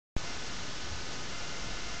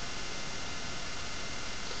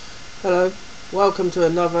Hello, welcome to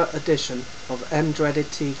another edition of Dreaded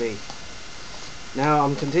TV. Now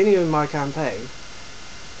I'm continuing my campaign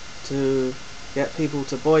to get people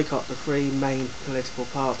to boycott the three main political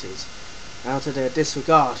parties out of their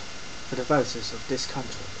disregard for the voters of this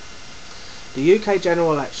country. The UK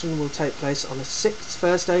general election will take place on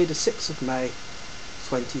Thursday the 6th of May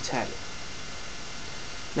 2010.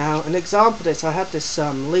 Now an example of this, I had this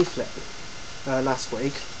leaflet last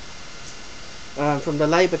week from the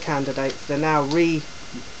Labour candidate for the now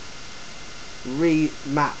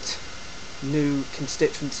remapped new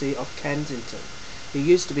constituency of Kensington. It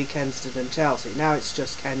used to be Kensington and Chelsea, now it's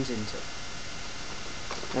just Kensington.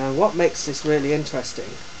 And what makes this really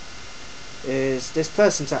interesting is this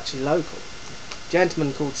person's actually local. A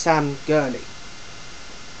gentleman called Gurney.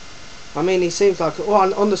 I mean, he seems like,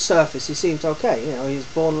 well, on the surface he seems okay, you know, he was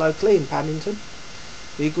born locally in Paddington.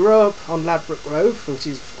 He grew up on Ladbroke Grove, which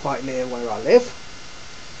is quite near where I live.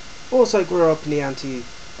 Also grew up in the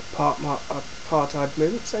anti-apartheid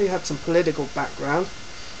movement, so he had some political background.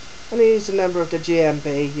 And he's a member of the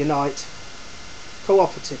GMB Unite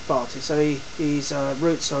Cooperative Party, so his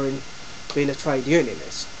roots are in being a trade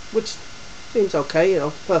unionist, which seems okay, you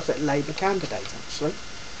know, perfect Labour candidate actually.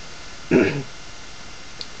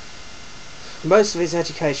 Most of his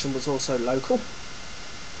education was also local.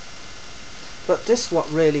 But this is what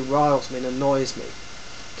really riles me and annoys me.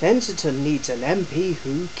 Kensington needs an MP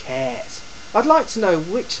who cares. I'd like to know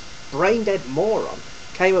which brain-dead moron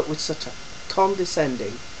came up with such a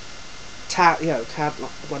condescending,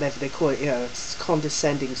 whatever they call it, you know, it's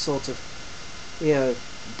condescending sort of, you know,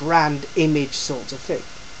 brand image sort of thing.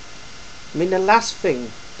 I mean, the last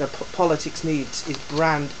thing that politics needs is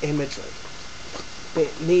brand imagery.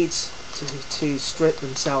 It needs to strip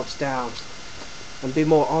themselves down and be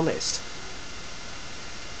more honest.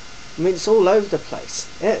 I mean, it's all over the place.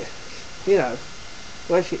 You know,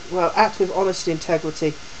 act with honesty,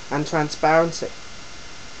 integrity and transparency.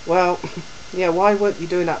 Well, yeah, why weren't you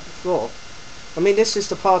doing that before? I mean, this is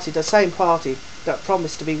the same party that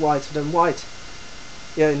promised to be whiter than white.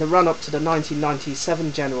 You know, in the run-up to the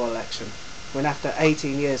 1997 general election, when after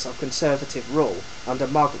 18 years of Conservative rule under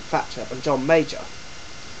Margaret Thatcher and John Major,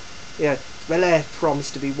 yeah, Blair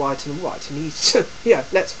promised to be whiter than white, and he's, yeah,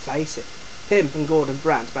 let's face it, him and Gordon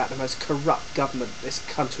Brown about the most corrupt government this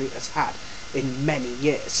country has had in many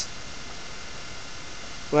years.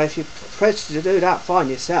 Well, if you're prepared to do that, fine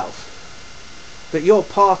yourself. But your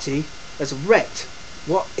party has wrecked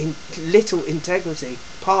what little integrity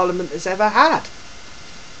Parliament has ever had.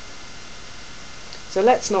 So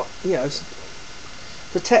let's not, you know,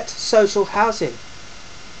 protect social housing.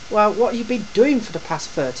 Well, what have you been doing for the past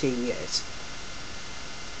 13 years?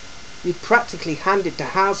 You've practically handed the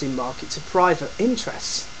housing market to private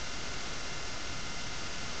interests.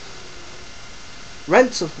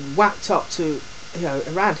 Rents have whacked up to, you know,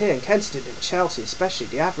 around here in Kensington and Chelsea especially,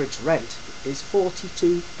 the average rent is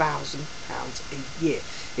 £42,000 a year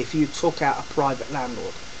if you took out a private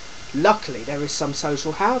landlord. Luckily there is some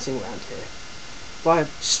social housing around here, by a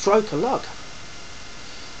stroke of luck.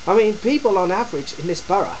 I mean, people on average in this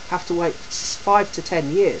borough have to wait 5 to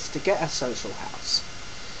 10 years to get a social house.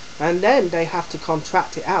 And then they have to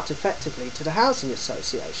contract it out effectively to the housing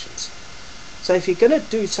associations. So if you're going to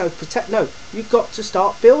do so, you've got to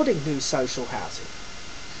start building new social housing.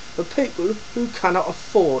 But people who cannot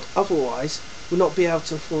afford otherwise will not be able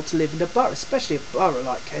to afford to live in a borough, especially a borough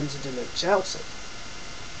like Kensington and Chelsea.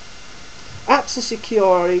 Acts to secure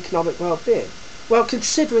our economic well-being. Well,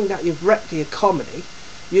 considering that you've wrecked the economy,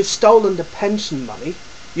 you've stolen the pension money,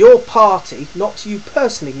 your party, not you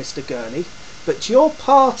personally, Mr. Gurney, but your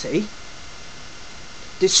party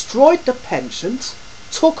destroyed the pensions,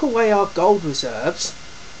 took away our gold reserves.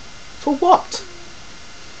 For what?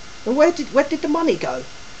 And where did the money go?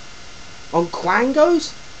 On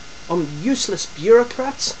quangos? On useless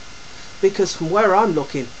bureaucrats? Because from where I'm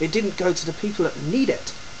looking, it didn't go to the people that need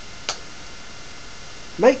it.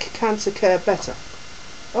 Make cancer care better.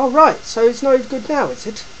 Oh right, so it's no good now, is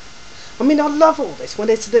it? I mean, I love all this when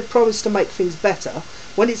it's the promise to make things better,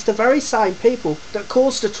 when it's the very same people that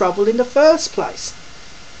caused the trouble in the first place.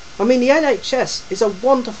 I mean, the NHS is a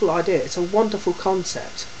wonderful idea, it's a wonderful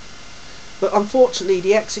concept, but unfortunately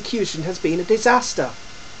the execution has been a disaster.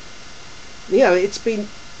 You know, it's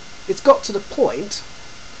got to the point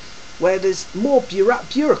where there's more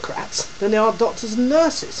bureaucrats than there are doctors and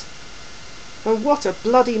nurses. And what a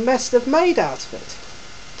bloody mess they've made out of it.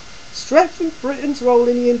 Strengthen Britain's role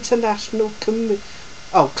in the international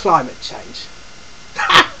climate change.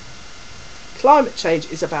 Climate change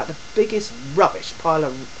is about the biggest rubbish, pile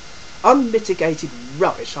of unmitigated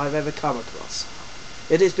rubbish I've ever come across.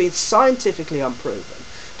 It has been scientifically unproven.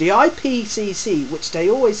 The IPCC, which they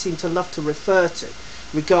always seem to love to refer to,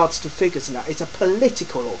 regards to figures and that, is a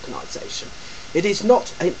political organisation. It is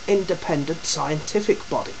not an independent scientific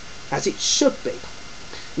body, as it should be.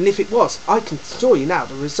 And if it was, I can assure you now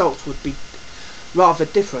the results would be rather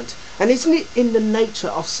different. And isn't it in the nature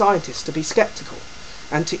of scientists to be sceptical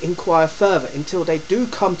and to inquire further until they do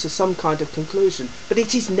come to some kind of conclusion? But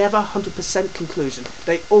it is never 100% conclusion.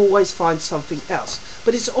 They always find something else.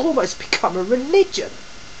 But it's almost become a religion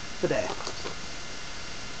for there.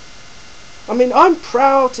 I mean, I'm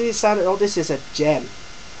proud to say, oh, this is a gem.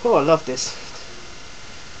 Oh, I love this.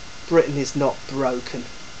 Britain is not broken.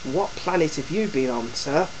 What planet have you been on,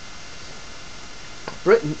 sir?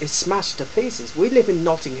 Britain is smashed to pieces. We live in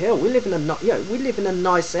Notting Hill. We live in a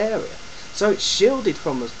nice area, so it's shielded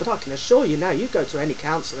from us. But I can assure you now, you go to any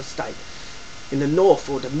council estate in the north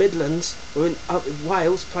or the Midlands or up in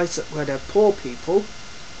Wales, places where there are poor people,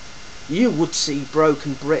 you would see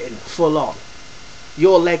broken Britain full on.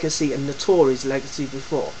 Your legacy and the Tories' legacy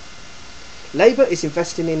before. Labour is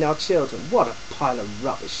investing in our children. What a pile of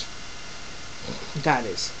rubbish that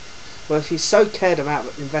is. Well, if you so cared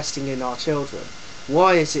about investing in our children,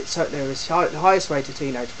 why is it so there is the highest rate of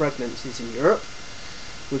teenage pregnancies in Europe?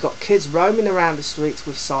 We've got kids roaming around the streets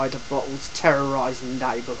with cider bottles, terrorising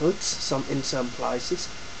neighbourhoods in some places.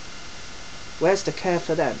 Where's the care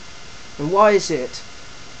for them? And why is it,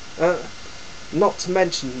 not to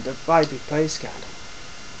mention the baby police scandal?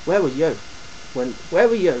 Where were you? Where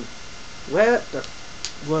were you? Where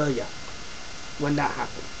were you when that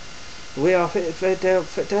happened? We are fit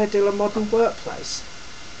for a modern workplace.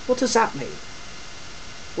 What does that mean?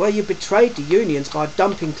 Well, you betrayed the unions by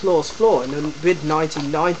dumping Claw's floor in the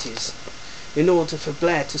mid-1990s in order for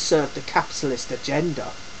Blair to serve the capitalist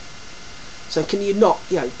agenda. So can you not,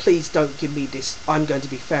 please don't give me this, I'm going to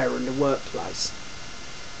be fairer in the workplace.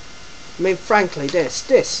 I mean, frankly, this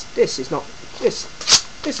is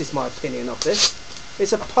my opinion of this.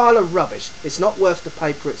 It's a pile of rubbish. It's not worth the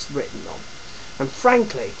paper it's written on. And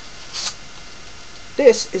frankly,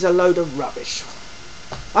 this is a load of rubbish.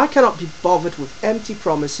 I cannot be bothered with empty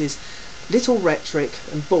promises, little rhetoric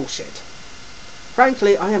and bullshit.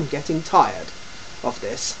 Frankly, I am getting tired of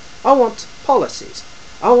this. I want policies.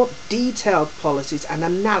 I want detailed policies and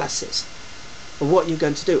analysis of what you're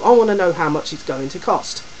going to do. I want to know how much it's going to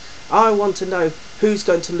cost. I want to know who's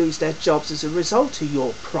going to lose their jobs as a result of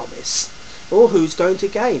your promise, or who's going to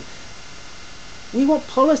gain. We want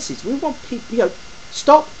policies. We want people,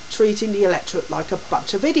 stop treating the electorate like a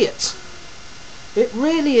bunch of idiots. It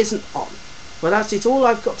really isn't on. Well, that's it. All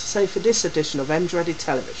I've got to say for this edition of M-Dreaded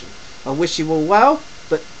Television. I wish you all well,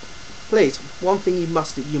 but please, one thing you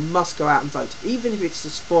must do, you must go out and vote, even if it's to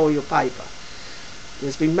spoil your paper.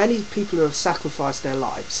 There's been many people who have sacrificed their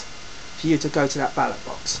lives for you to go to that ballot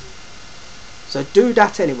box. So do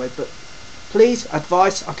that anyway, but please,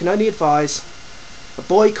 advice, I can only advise,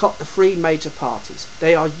 boycott the three major parties.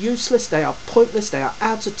 They are useless, they are pointless, they are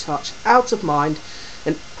out of touch, out of mind,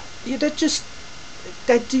 and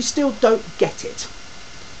they still don't get it.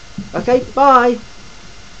 Okay, bye.